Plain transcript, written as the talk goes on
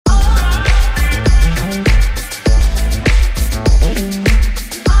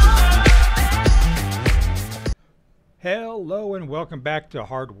Hello and welcome back to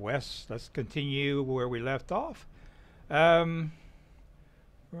Hard West. Let's continue where we left off. I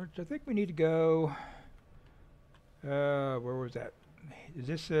think we need to go. Where was that? Is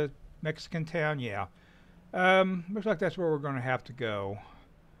this a Mexican town? Yeah. Looks like that's where we're going to have to go.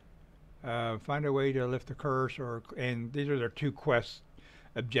 Find a way to lift the curse, and these are their two quest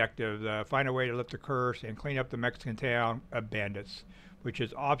objectives. Find a way to lift the curse and clean up the Mexican town of bandits, which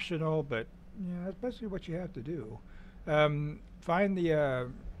is optional, but yeah, that's basically what you have to do. Find the. I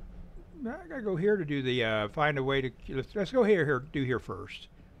gotta go here to do the. Find a way to. Let's go do here first.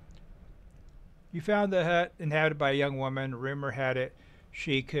 You found the hut inhabited by a young woman. Rumor had it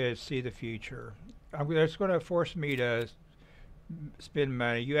she could see the future. That's going to force me to spend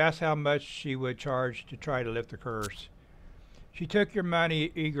money. You asked how much she would charge to try to lift the curse. She took your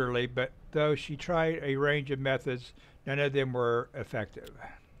money eagerly, but though she tried a range of methods, none of them were effective.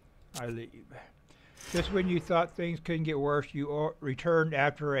 I leave. Just when you thought things couldn't get worse, you returned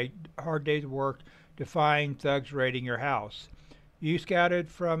after a hard day's work to find thugs raiding your house. You scouted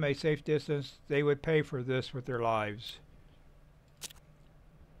from a safe distance. They would pay for this with their lives.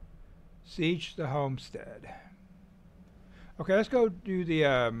 Siege the Homestead. Okay, let's go do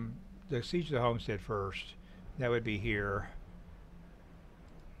the Siege of the Homestead first. That would be here.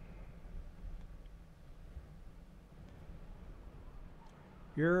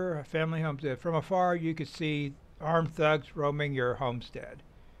 Your family homestead. From afar, you could see armed thugs roaming your homestead.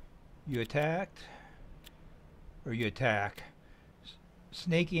 You attack.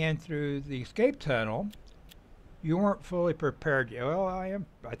 Sneak in through the escape tunnel. You weren't fully prepared yet. Well, I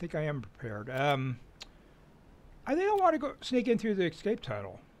think I am prepared. I think I want to go sneak in through the escape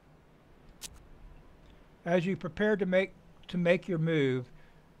tunnel. As you prepared to make your move,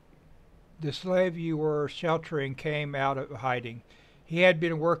 the slave you were sheltering came out of hiding. He had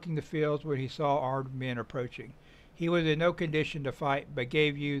been working the fields when he saw armed men approaching. He was in no condition to fight, but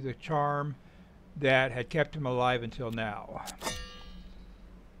gave you the charm that had kept him alive until now.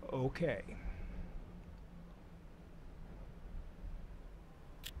 Okay.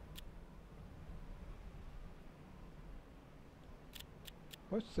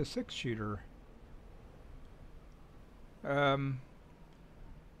 What's the 6-shooter?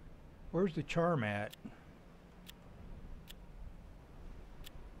 Where's the charm at?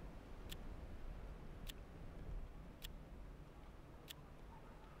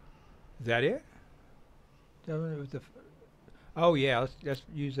 Is that it? Oh yeah, let's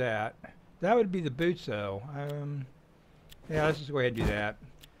use that. That would be the boots though. Yeah, let's just go ahead and do that.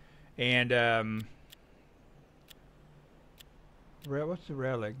 And what's the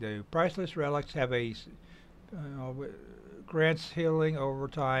relic do? Priceless relics have a grants healing over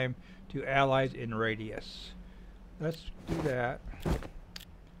time to allies in radius. Let's do that.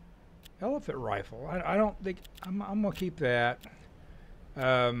 Elephant rifle. I don't think I'm gonna keep that.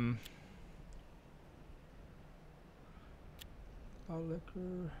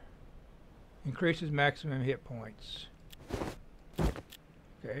 Liquor increases maximum hit points.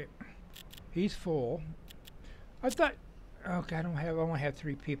 Okay, he's full. I thought. Okay, I only have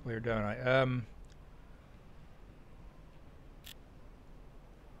 3 people here, don't I?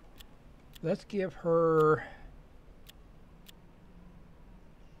 Let's give her.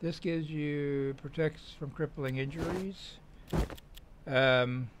 This gives you protects from crippling injuries.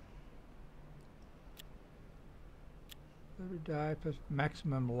 Let her die plus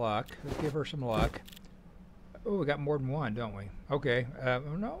maximum luck. Let's give her some luck. Oh, we got more than one, don't we? Okay.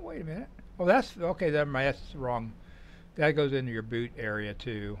 No, wait a minute. Oh, that's okay. That's wrong. That goes into your boot area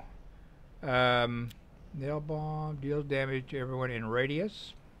too. Nail bomb deals damage to everyone in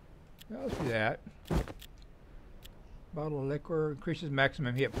radius. Well, let's do that. Bottle of liquor increases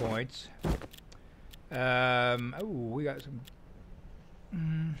maximum hit points. Oh, we got some.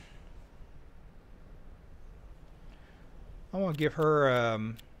 I want to give her. I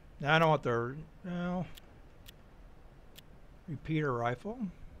don't want the repeater rifle.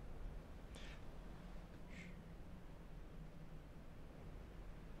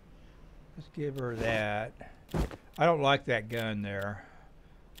 Let's give her that. I don't like that gun there.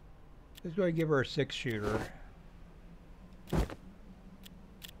 Let's go ahead and give her a 6-shooter.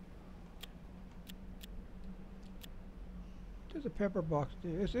 Does a pepper box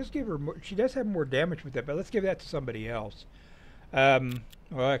do? Let's give her more. She does have more damage with that, but let's give that to somebody else. Well,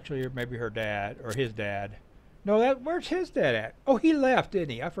 actually, maybe her dad or his dad. No, where's his dad at? Oh, he left,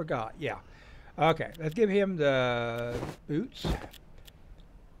 didn't he? I forgot. Yeah. Okay, let's give him the boots.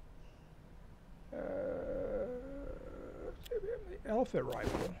 Let's give him the elephant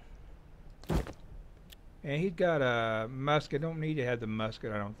rifle. And he's got a musket. Don't need to have the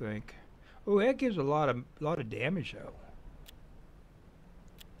musket, I don't think. Oh, that gives a lot of damage though.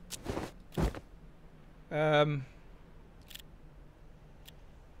 Um,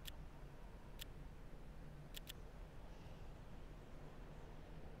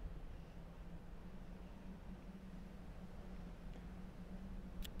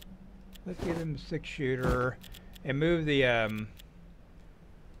 let's give him a 6-shooter and move the.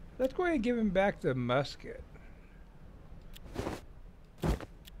 Let's go ahead and give him back the musket.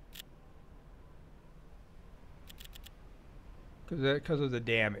 Because of the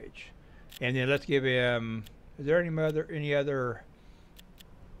damage, and then let's give him. Is there any other?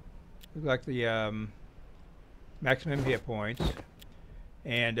 Looks like the maximum hit points,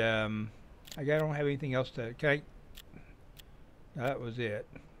 and I don't have anything else to. Can I? No, that was it.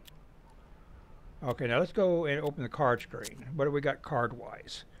 Okay, now let's go and open the card screen. What do we got card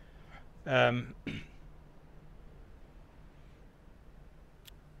wise?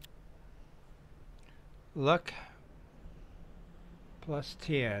 Luck plus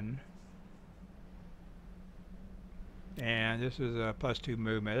 10, and this is a plus 2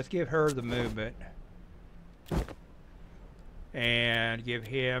 movement. Let's give her the movement and give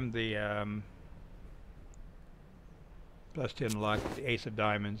him the plus 10 luck, the ace of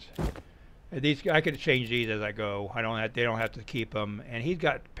diamonds. And these I can change these as I go. They don't have to keep them. And he's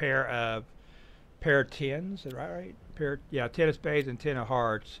got pair of tens, is that right? 10 of spades and 10 of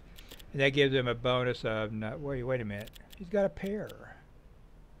hearts, and that gives him a bonus of wait a minute. He's got a pair.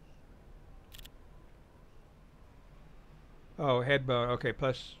 Oh, head bone. Okay,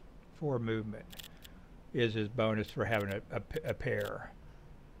 plus 4 movement is his bonus for having a pair.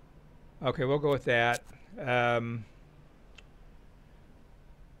 Okay, we'll go with that.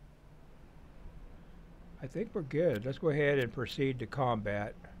 I think we're good. Let's go ahead and proceed to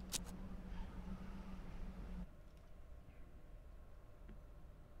combat.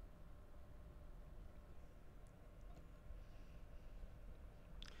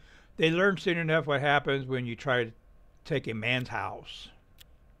 They learn soon enough what happens when you try to take a man's house.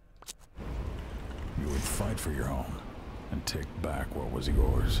 You would fight for your home and take back what was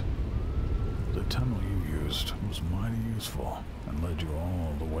yours. The tunnel you used was mighty useful and led you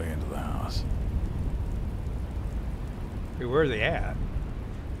all the way into the house. Hey, where are they at?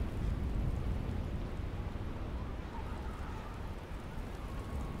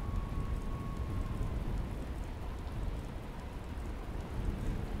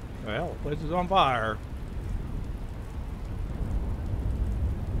 Well, the place is on fire.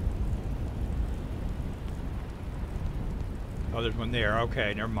 Oh, there's one there.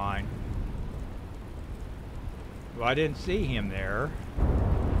 Okay, never mind. Well, I didn't see him there.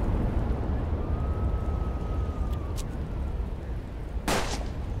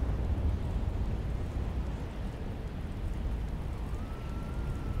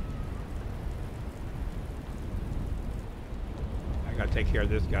 I gotta take care of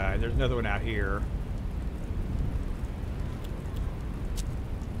this guy. There's another one out here.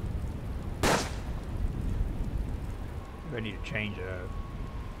 I need to change it up.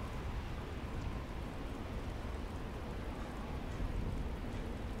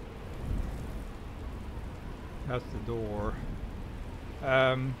 That's the door.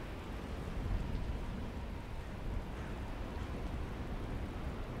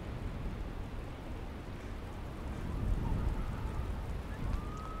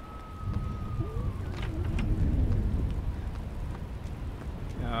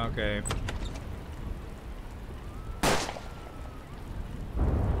 Okay.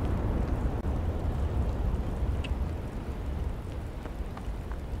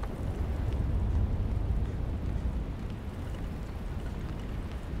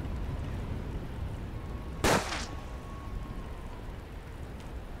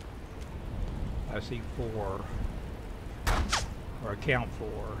 I see 4, or I count 4.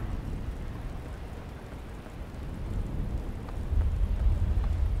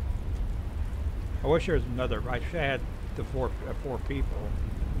 I wish there was another. I should have had the 4 people.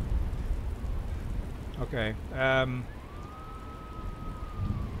 Okay. I'm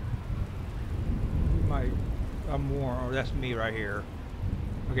more. Oh, that's me right here.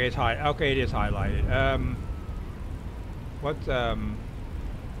 Okay, it's high. Okay, it is highlighted. What's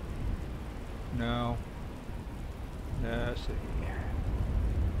No. Let's see.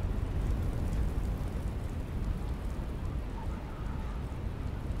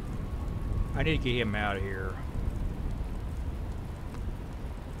 I need to get him out of here.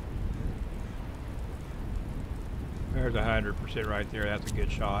 There's 100% right there. That's a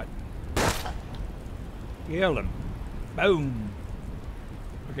good shot. Kill him. Boom.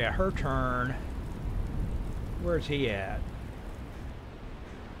 Okay, her turn. Where's he at?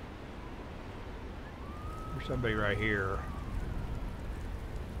 There's somebody right here.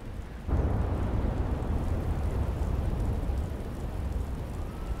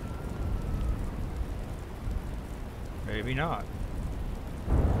 Maybe not.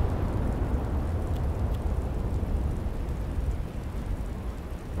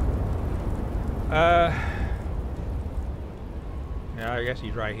 Yeah, I guess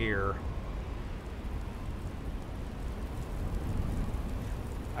he's right here.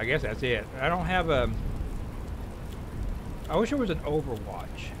 I guess that's it. I don't have a... I wish there was an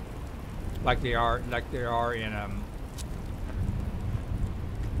Overwatch. Like they are in,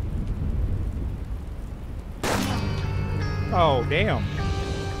 Oh, damn.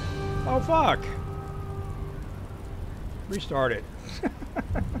 Oh, fuck. Restart it.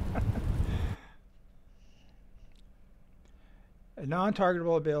 A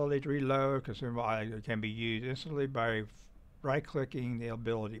non-targetable ability to reload consumable item can be used instantly by right-clicking the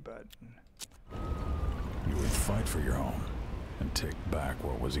ability button. You would fight for your home and take back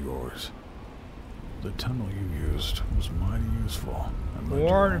what was yours. The tunnel you used was mighty useful.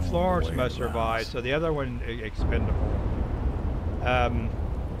 Warren and Florence must survive, so the other one expendable.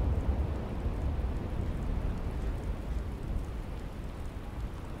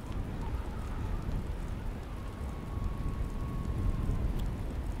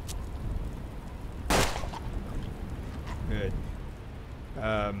 Good.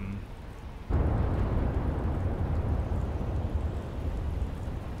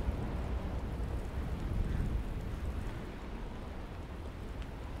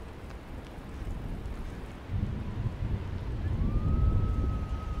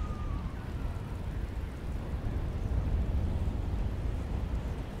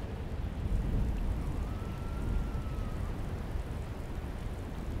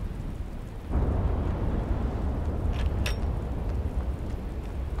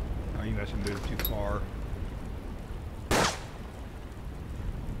 You must have moved too far.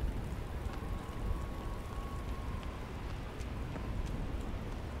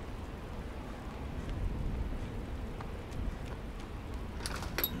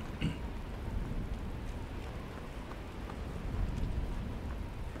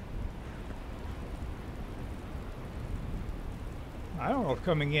 I don't know if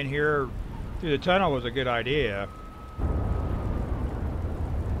coming in here through the tunnel was a good idea.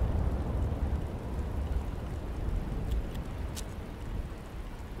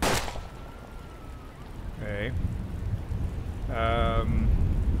 Okay.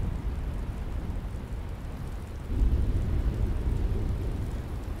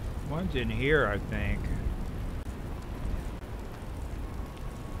 One's in here, I think.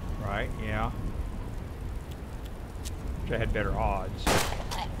 Right, yeah. Wish I had better odds.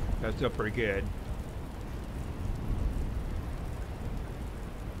 That's still pretty good.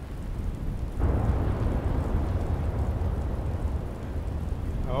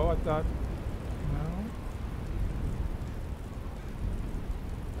 Oh, I thought... No.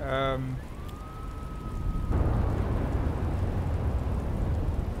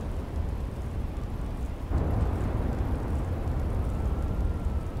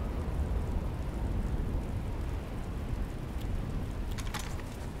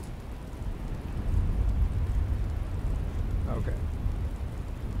 Okay.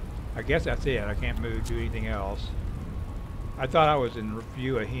 I guess that's it. I can't move, do anything else. I thought I was in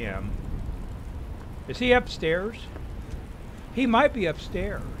view of him. Is he upstairs? He might be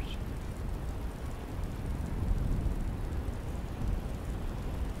upstairs.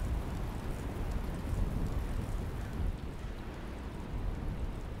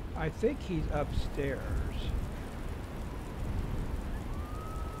 I think he's upstairs.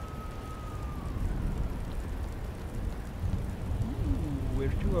 Ooh,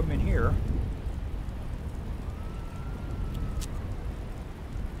 there's two of them in here.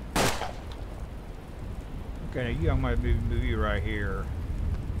 Okay, now I'm going to move you right here.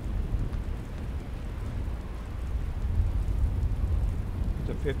 It's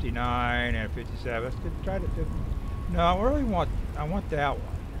a 59 and a 57. Let's try the 50. No, I really want that one.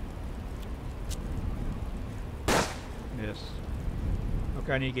 Miss.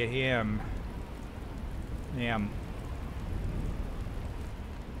 Okay, I need to get him. Damn.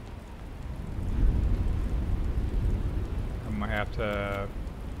 I'm gonna have to.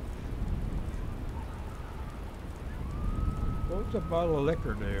 What's a bottle of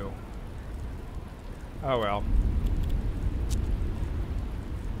liquor do? Oh well.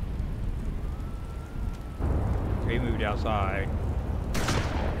 Okay, he moved outside.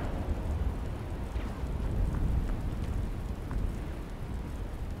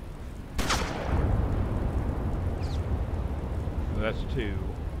 So that's two.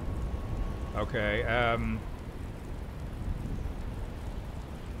 Okay,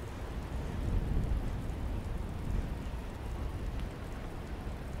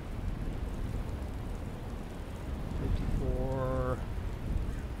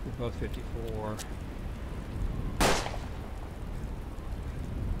 both 54.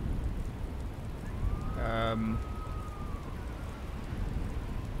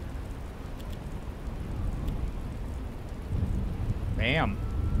 Bam.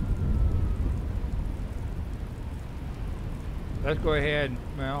 Let's go ahead,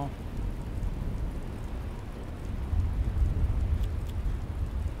 well.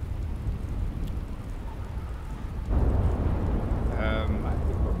 I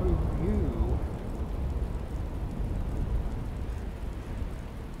think we'll move you.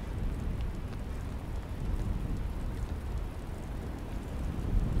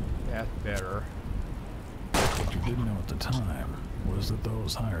 That's better. What you didn't know at the time was that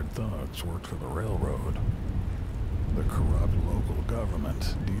those hired thugs worked for the railroad. The corrupt local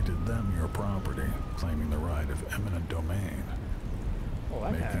government deeded them your property, claiming the right of eminent domain,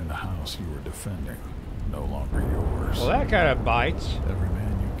 making the house you were defending no longer yours. Well, that kind of bites. Every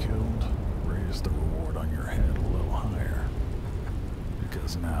man you killed raised the reward on your head a little higher,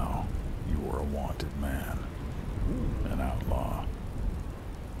 because now you were a wanted man, an outlaw.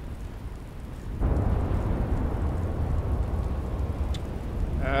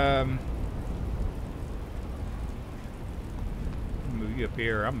 Move you up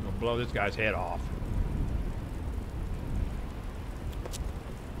here. I'm gonna blow this guy's head off.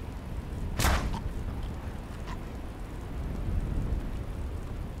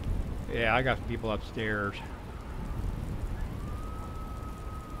 Yeah, I got some people upstairs.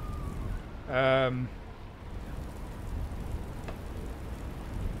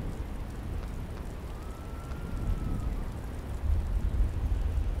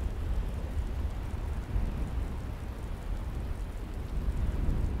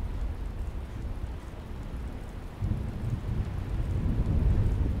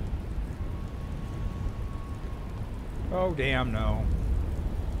 Oh, damn, no.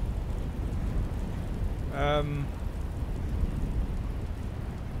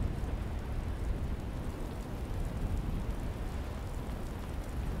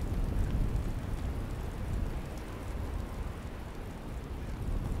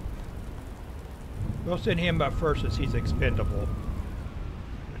 We'll send him up first as he's expendable.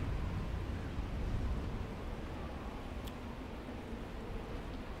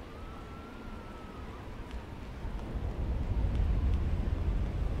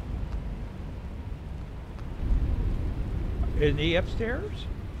 Isn't he upstairs?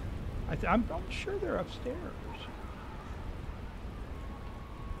 I'm sure they're upstairs.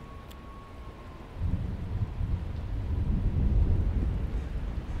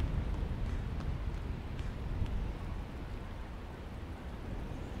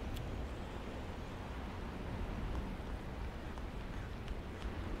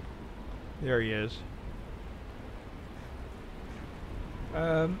 There he is.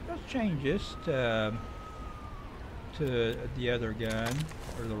 Let's change this to the other gun,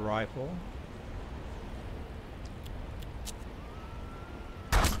 or the rifle.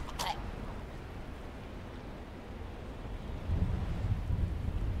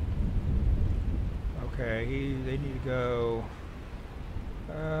 Okay, they need to go.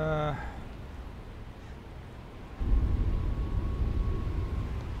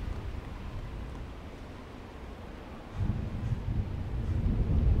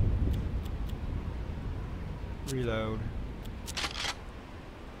 Reload.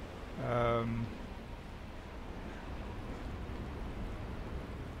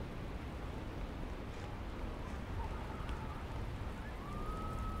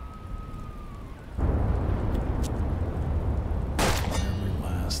 Every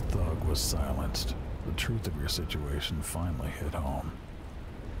last thug was silenced. The truth of your situation finally hit home.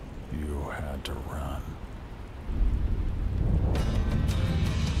 You had to run.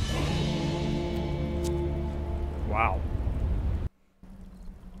 Wow.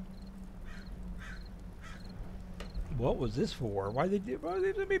 What was this for? Why did they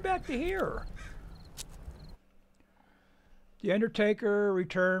let me back to here? The Undertaker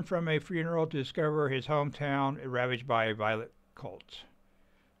returned from a funeral to discover his hometown ravaged by a violent cult.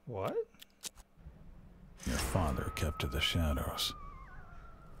 What? Your father kept to the shadows.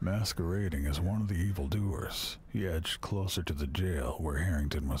 Masquerading as one of the evildoers, he edged closer to the jail where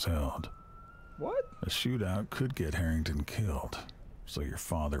Harrington was held. What? A shootout could get Harrington killed, so your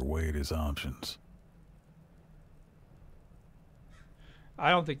father weighed his options. I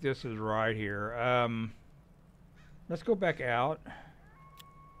don't think this is right here. Let's go back out.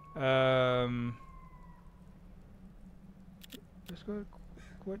 Let's go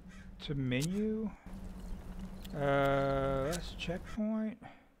quit to menu. That's checkpoint.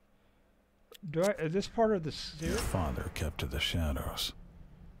 Is this part of the series? Your father kept to the shadows.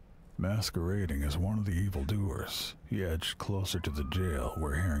 Masquerading as one of the evildoers, he edged closer to the jail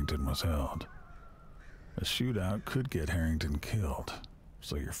where Harrington was held. A shootout could get Harrington killed,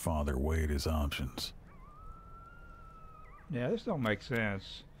 so your father weighed his options. Yeah, this don't make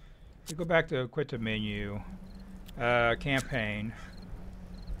sense. We go back to quit the menu. Campaign.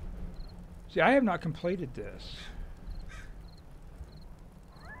 See, I have not completed this.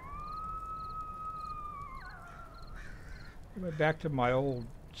 I went back to my old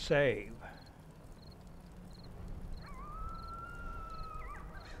save.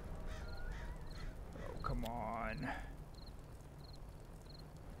 Oh, come on.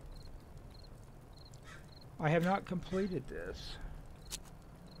 I have not completed this.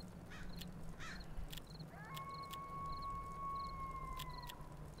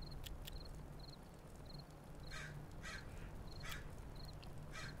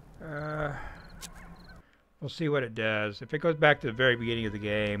 We'll see what it does. If it goes back to the very beginning of the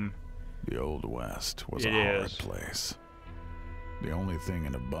game. The Old West was a hard place. The only thing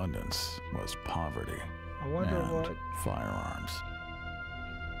in abundance was poverty I wonder and what firearms.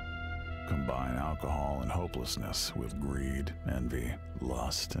 Combine alcohol and hopelessness with greed, envy,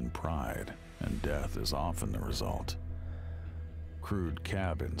 lust, and pride, and death is often the result. Crude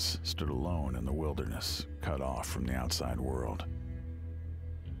cabins stood alone in the wilderness, cut off from the outside world.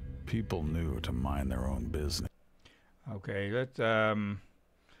 People knew to mind their own business. Okay, let's I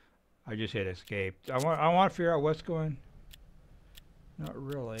just hit escape. I want to figure out what's going. Not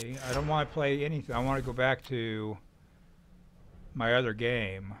really. I don't want to play anything. I want to go back to my other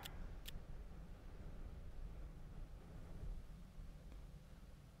game.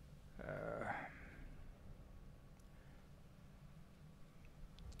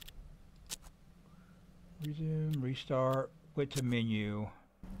 Resume, restart, quit to menu.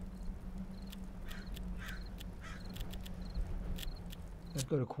 Let's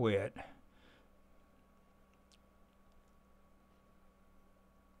go to quit.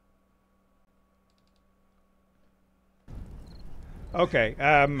 Okay.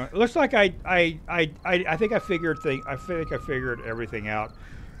 Looks like I think I figured I figured everything out.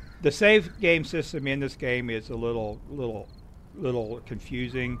 The save game system in this game is a little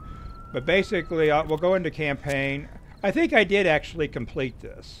confusing, but basically we'll go into campaign. I think I did actually complete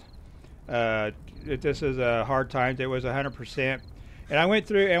this. This is a hard times. It was 100%. And I went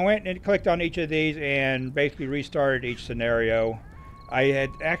through and clicked on each of these and basically restarted each scenario. I had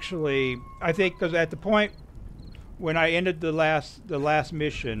actually, I think, because at the point when I ended the last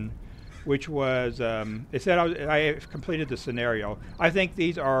mission, which was it said I completed the scenario. I think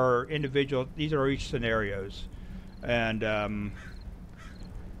these are individual. These are each scenarios, and I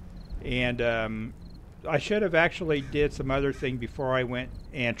should have actually did some other thing before I went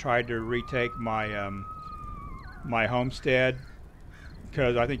and tried to retake my my homestead.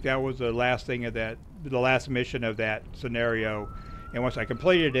 Because I think that was the last thing of the last mission of that scenario, and once I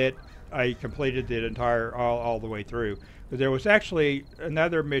completed it, I completed it all the way through. Because there was actually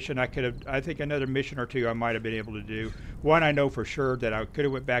another mission I think another mission or two I might have been able to do. One I know for sure that I could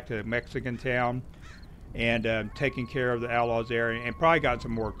have went back to the Mexican town and taken care of the outlaws there, and probably got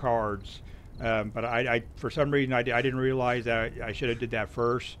some more cards. But I for some reason I didn't realize that I should have did that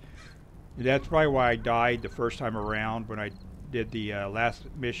first. That's probably why I died the first time around when I did the last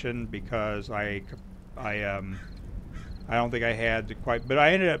mission, because I don't think I had the quite, but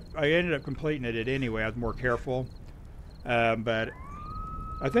I ended up completing it anyway. I was more careful, but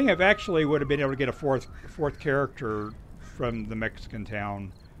I think I've actually would have been able to get a fourth character from the Mexican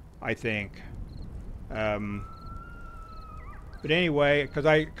town, I think. But anyway,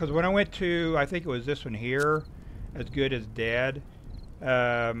 because when I went to, I think it was this one here, As Good as Dead.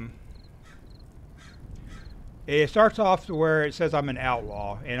 It starts off to where it says I'm an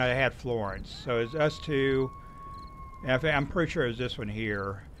outlaw, and I had Florence. So it's us two. And I'm pretty sure it's this one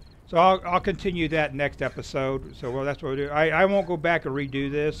here. So I'll continue that next episode. So well, that's what we'll do. I won't go back and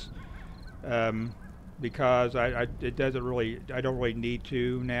redo this because it doesn't really. I don't really need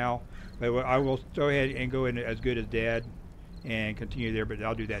to now. But I will go ahead and go into As Good as Dead and continue there. But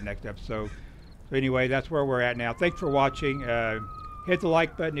I'll do that next episode. So anyway, that's where we're at now. Thanks for watching. Hit the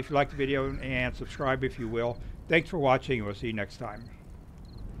like button if you like the video, and subscribe if you will. Thanks for watching, and we'll see you next time.